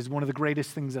is one of the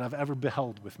greatest things that I've ever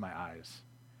beheld with my eyes.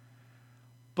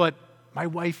 But my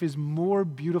wife is more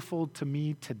beautiful to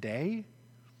me today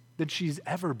than she's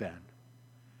ever been,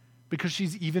 because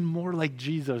she's even more like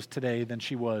Jesus today than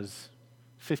she was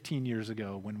 15 years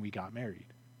ago when we got married.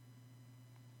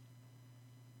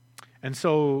 And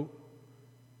so,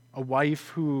 a wife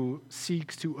who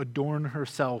seeks to adorn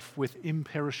herself with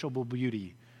imperishable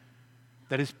beauty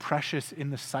that is precious in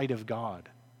the sight of God,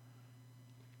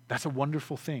 that's a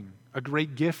wonderful thing, a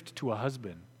great gift to a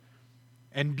husband,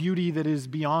 and beauty that is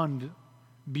beyond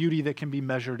beauty that can be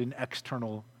measured in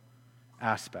external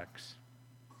aspects.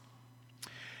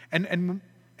 And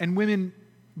women,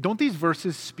 don't these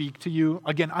verses speak to you?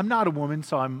 Again, I'm not a woman,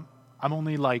 so I'm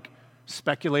only like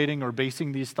speculating or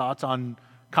basing these thoughts on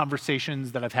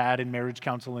conversations that I've had in marriage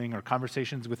counseling or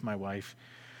conversations with my wife.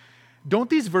 Don't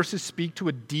these verses speak to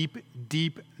a deep,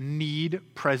 deep need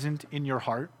present in your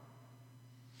heart?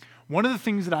 One of the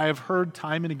things that I have heard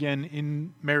time and again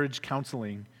in marriage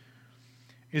counseling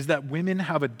is that women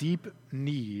have a deep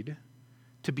need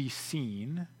to be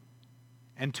seen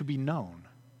and to be known.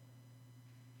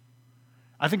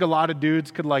 I think a lot of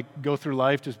dudes could like go through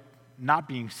life just not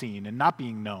being seen and not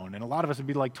being known, and a lot of us would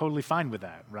be like totally fine with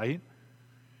that, right?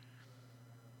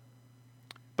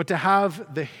 But to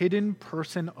have the hidden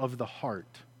person of the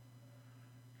heart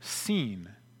seen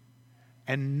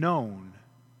and known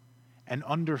and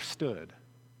understood,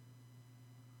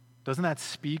 doesn't that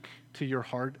speak to your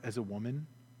heart as a woman?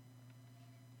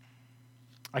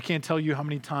 I can't tell you how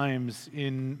many times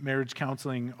in marriage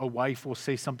counseling a wife will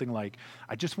say something like,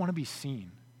 I just want to be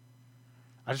seen.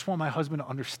 I just want my husband to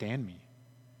understand me.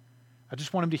 I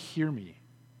just want him to hear me.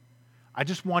 I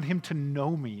just want him to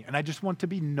know me, and I just want to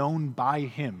be known by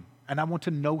him, and I want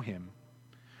to know him.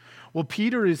 Well,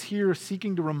 Peter is here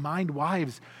seeking to remind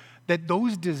wives that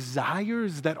those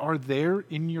desires that are there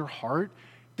in your heart,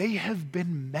 they have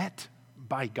been met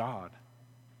by God.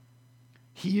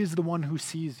 He is the one who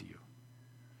sees you.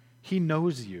 He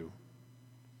knows you.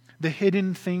 The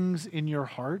hidden things in your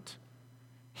heart,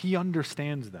 he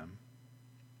understands them.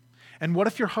 And what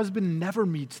if your husband never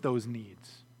meets those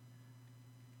needs?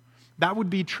 That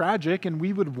would be tragic, and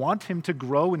we would want him to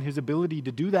grow in his ability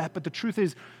to do that. But the truth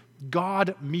is,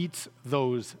 God meets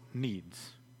those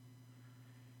needs.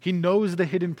 He knows the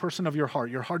hidden person of your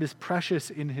heart. Your heart is precious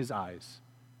in his eyes.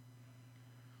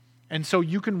 And so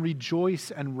you can rejoice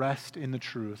and rest in the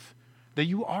truth that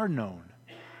you are known.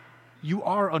 You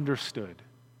are understood.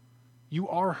 You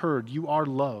are heard. You are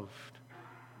loved.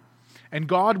 And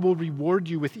God will reward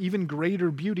you with even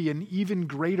greater beauty and even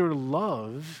greater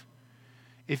love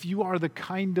if you are the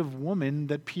kind of woman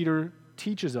that Peter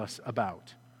teaches us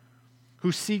about,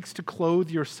 who seeks to clothe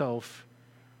yourself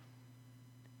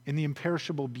in the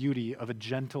imperishable beauty of a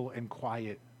gentle and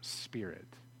quiet spirit.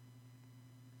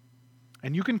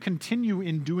 And you can continue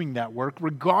in doing that work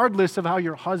regardless of how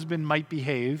your husband might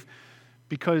behave,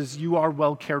 because you are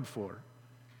well cared for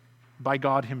by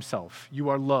God himself. You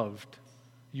are loved.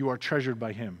 You are treasured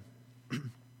by him.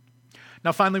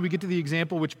 Now, finally, we get to the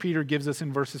example which Peter gives us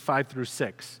in verses 5 through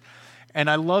 6. And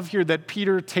I love here that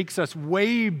Peter takes us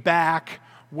way back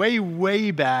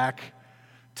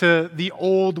to the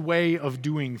old way of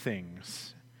doing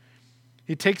things.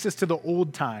 He takes us to the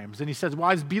old times, and he says,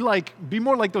 wives, be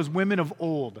more like those women of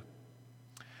old.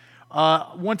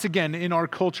 Once again, in our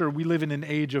culture, we live in an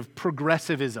age of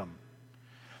progressivism,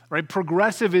 right?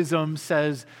 Progressivism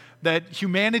says that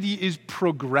humanity is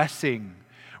progressing.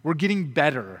 We're getting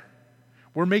better.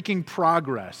 We're making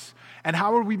progress. And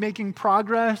how are we making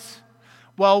progress?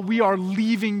 Well, we are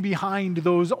leaving behind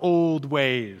those old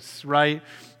ways, right?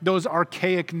 Those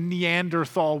archaic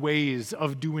Neanderthal ways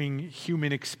of doing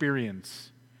human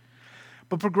experience.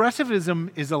 But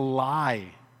progressivism is a lie.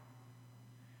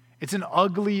 It's an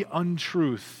ugly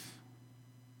untruth.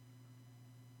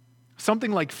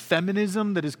 Something like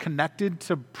feminism that is connected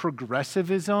to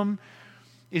progressivism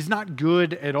is not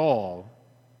good at all.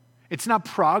 It's not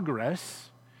progress.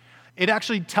 It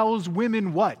actually tells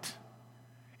women what?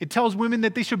 It tells women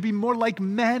that they should be more like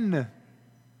men.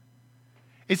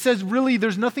 It says, really,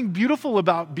 there's nothing beautiful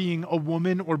about being a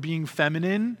woman or being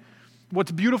feminine.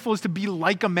 What's beautiful is to be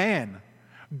like a man.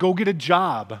 Go get a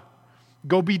job.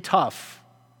 Go be tough.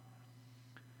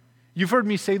 You've heard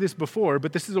me say this before,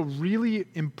 but this is a really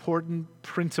important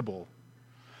principle.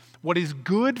 What is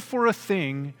good for a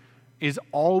thing is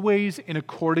always in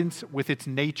accordance with its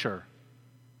nature.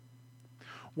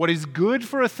 What is good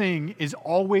for a thing is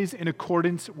always in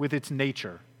accordance with its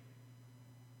nature.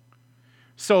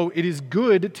 So it is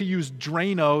good to use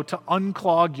Drano to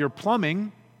unclog your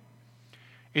plumbing.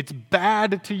 It's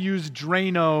bad to use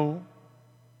Drano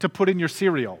to put in your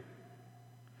cereal.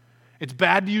 It's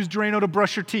bad to use Drano to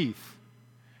brush your teeth.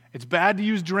 It's bad to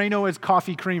use Drano as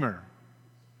coffee creamer,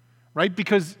 right?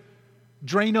 Because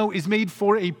Drano is made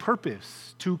for a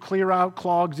purpose, to clear out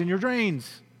clogs in your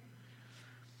drains.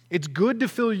 It's good to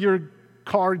fill your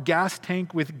car gas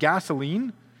tank with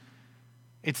gasoline.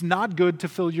 It's not good to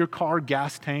fill your car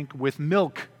gas tank with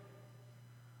milk.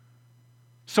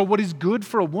 So what is good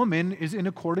for a woman is in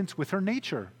accordance with her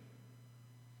nature.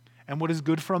 And what is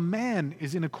good for a man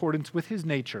is in accordance with his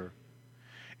nature.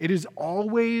 It is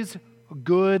always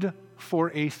good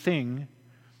for a thing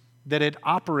that it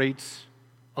operates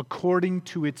according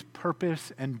to its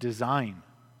purpose and design.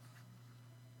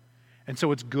 And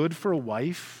so it's good for a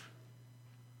wife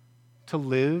to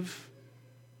live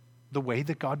the way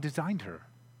that God designed her,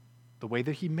 the way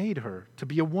that he made her, to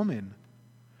be a woman,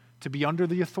 to be under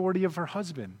the authority of her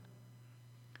husband,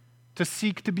 to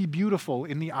seek to be beautiful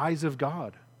in the eyes of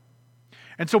God.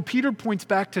 And so Peter points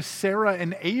back to Sarah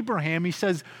and Abraham. He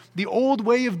says, the old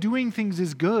way of doing things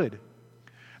is good.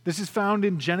 This is found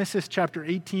in Genesis chapter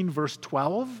 18, verse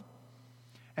 12.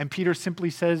 And Peter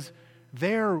simply says,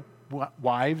 there,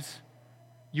 wives,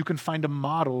 you can find a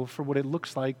model for what it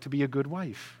looks like to be a good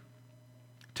wife,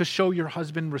 to show your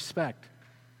husband respect.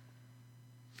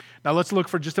 Now let's look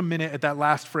for just a minute at that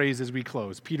last phrase as we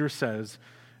close. Peter says,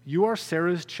 you are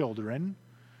Sarah's children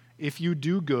if you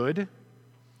do good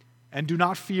and do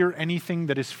not fear anything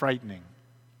that is frightening.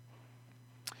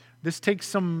 This takes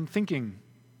some thinking.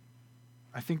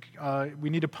 I think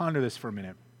we need to ponder this for a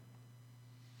minute.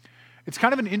 It's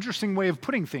kind of an interesting way of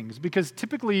putting things, because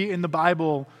typically in the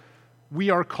Bible, we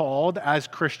are called as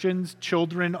Christians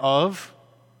children of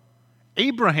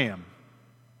Abraham.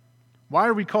 Why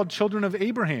are we called children of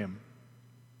Abraham?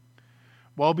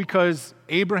 Well, because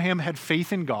Abraham had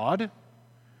faith in God,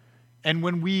 and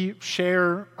when we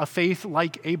share a faith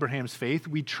like Abraham's faith,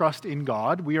 we trust in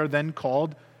God, we are then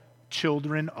called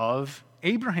children of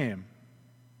Abraham.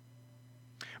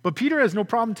 But Peter has no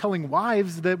problem telling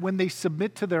wives that when they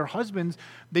submit to their husbands,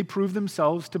 they prove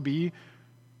themselves to be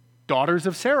daughters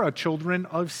of Sarah, children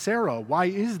of Sarah. Why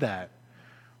is that?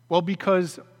 Well,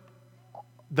 because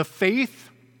the faith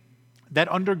that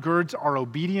undergirds our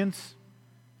obedience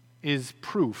is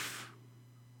proof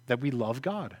that we love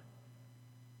God.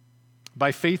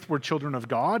 By faith, we're children of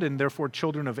God and therefore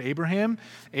children of Abraham.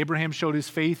 Abraham showed his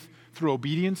faith through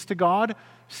obedience to God.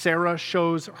 Sarah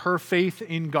shows her faith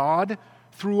in God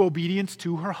through obedience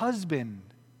to her husband.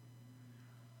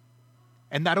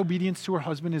 And that obedience to her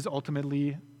husband is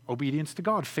ultimately obedience to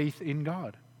God, faith in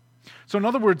God. So in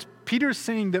other words, Peter's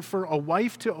saying that for a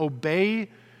wife to obey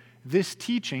this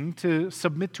teaching, to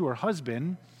submit to her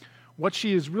husband, what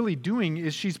she is really doing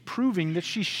is she's proving that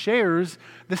she shares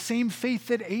the same faith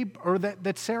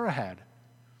that Sarah had.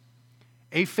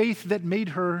 A faith that made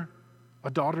her a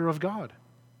daughter of God.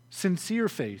 Sincere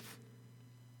faith.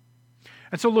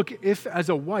 And so look, if as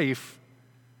a wife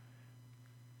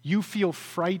you feel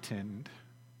frightened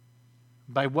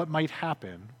by what might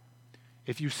happen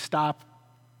if you stop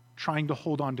trying to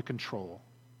hold on to control,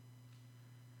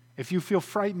 if you feel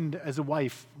frightened as a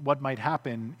wife what might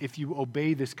happen if you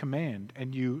obey this command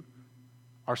and you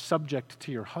are subject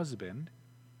to your husband,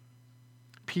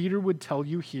 Peter would tell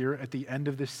you here at the end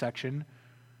of this section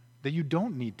that you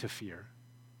don't need to fear.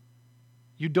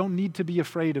 You don't need to be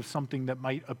afraid of something that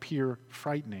might appear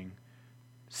frightening.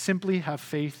 Simply have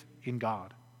faith in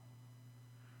God.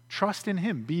 Trust in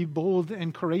him. Be bold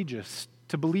and courageous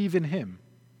to believe in him,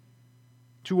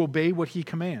 to obey what he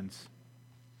commands.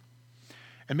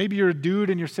 And maybe you're a dude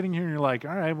and you're sitting here and you're like,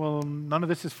 all right, well, none of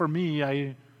this is for me.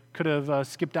 I could have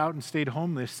skipped out and stayed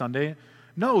home this Sunday.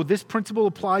 No, this principle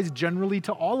applies generally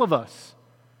to all of us.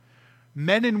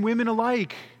 Men and women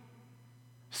alike,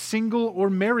 single or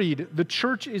married. The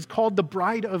church is called the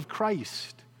bride of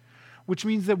Christ, which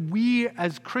means that we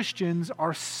as Christians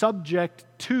are subject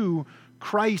to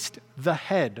Christ, the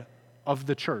head of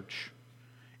the church.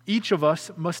 Each of us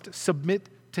must submit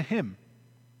to him.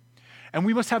 And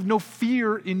we must have no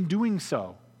fear in doing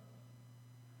so,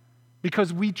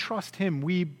 because we trust him,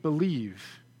 we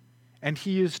believe, and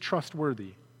he is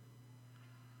trustworthy.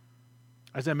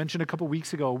 As I mentioned a couple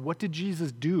weeks ago, what did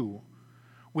Jesus do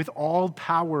with all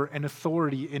power and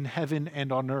authority in heaven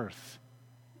and on earth?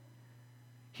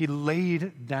 He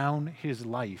laid down his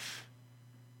life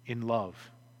in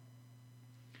love.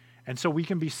 And so we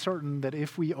can be certain that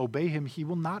if we obey him, he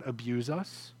will not abuse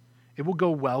us. It will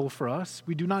go well for us.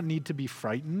 We do not need to be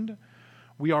frightened.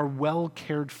 We are well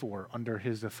cared for under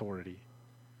his authority.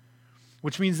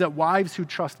 which means that wives who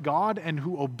trust God and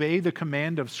who obey the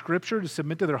command of Scripture to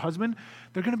submit to their husband,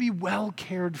 they're going to be well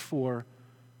cared for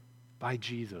by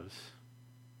Jesus.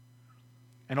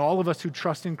 And all of us who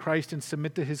trust in Christ and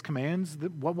submit to his commands,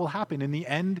 what will happen? In the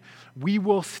end, we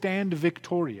will stand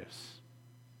victorious.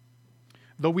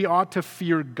 Though we ought to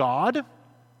fear God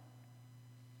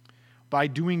by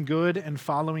doing good and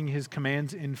following his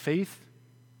commands in faith,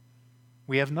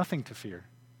 we have nothing to fear.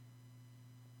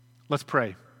 Let's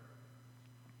pray.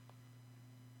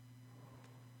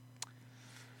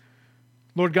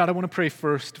 Lord God, I want to pray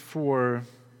first for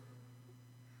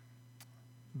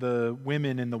the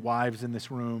women and the wives in this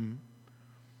room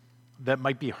that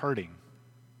might be hurting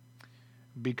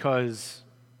because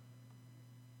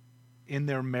in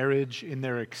their marriage, in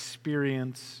their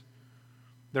experience,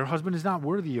 their husband is not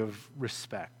worthy of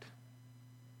respect.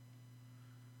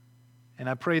 And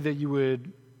I pray that you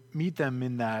would meet them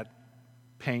in that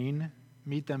pain,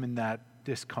 meet them in that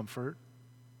discomfort.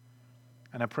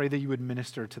 And I pray that you would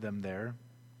minister to them there,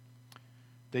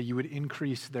 that you would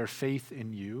increase their faith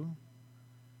in you,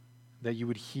 that you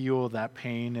would heal that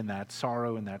pain and that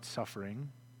sorrow and that suffering,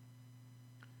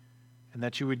 and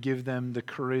that you would give them the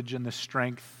courage and the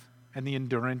strength and the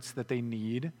endurance that they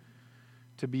need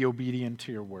to be obedient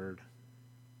to your word.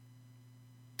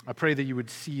 I pray that you would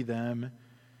see them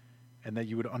and that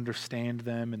you would understand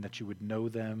them and that you would know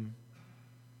them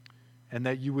and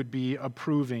that you would be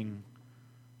approving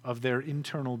of their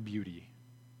internal beauty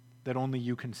that only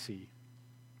you can see.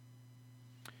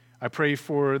 I pray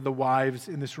for the wives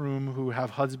in this room who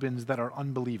have husbands that are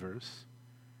unbelievers.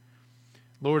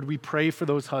 Lord, we pray for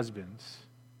those husbands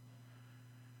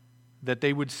that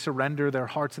they would surrender their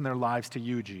hearts and their lives to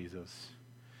you, Jesus,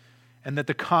 and that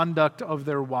the conduct of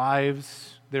their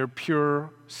wives, their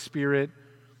pure spirit,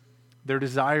 their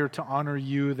desire to honor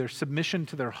you, their submission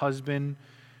to their husband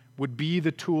would be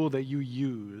the tool that you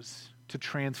use to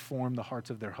transform the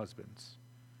hearts of their husbands.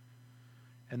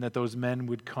 And that those men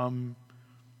would come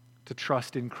to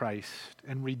trust in Christ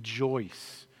and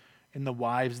rejoice in the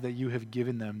wives that you have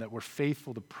given them, that were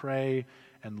faithful to pray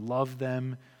and love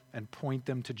them and point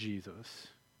them to Jesus.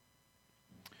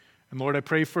 And Lord, I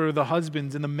pray for the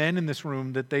husbands and the men in this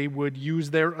room that they would use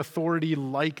their authority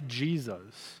like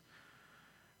Jesus,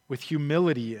 with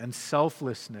humility and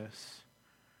selflessness,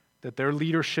 that their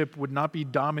leadership would not be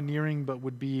domineering, but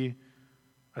would be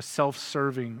a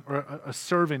self-serving or a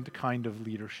servant kind of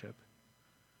leadership.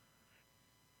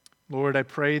 Lord, I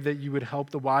pray that you would help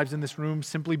the wives in this room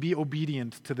simply be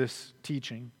obedient to this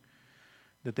teaching,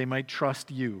 that they might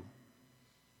trust you,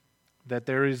 that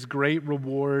there is great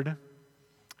reward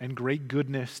and great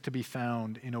goodness to be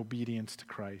found in obedience to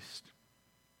Christ.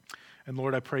 And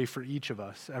Lord, I pray for each of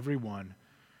us, everyone,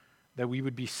 that we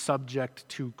would be subject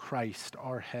to Christ,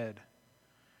 our head,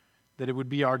 that it would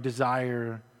be our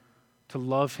desire to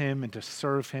love him and to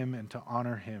serve him and to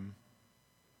honor him.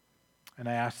 And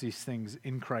I ask these things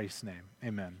in Christ's name.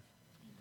 Amen.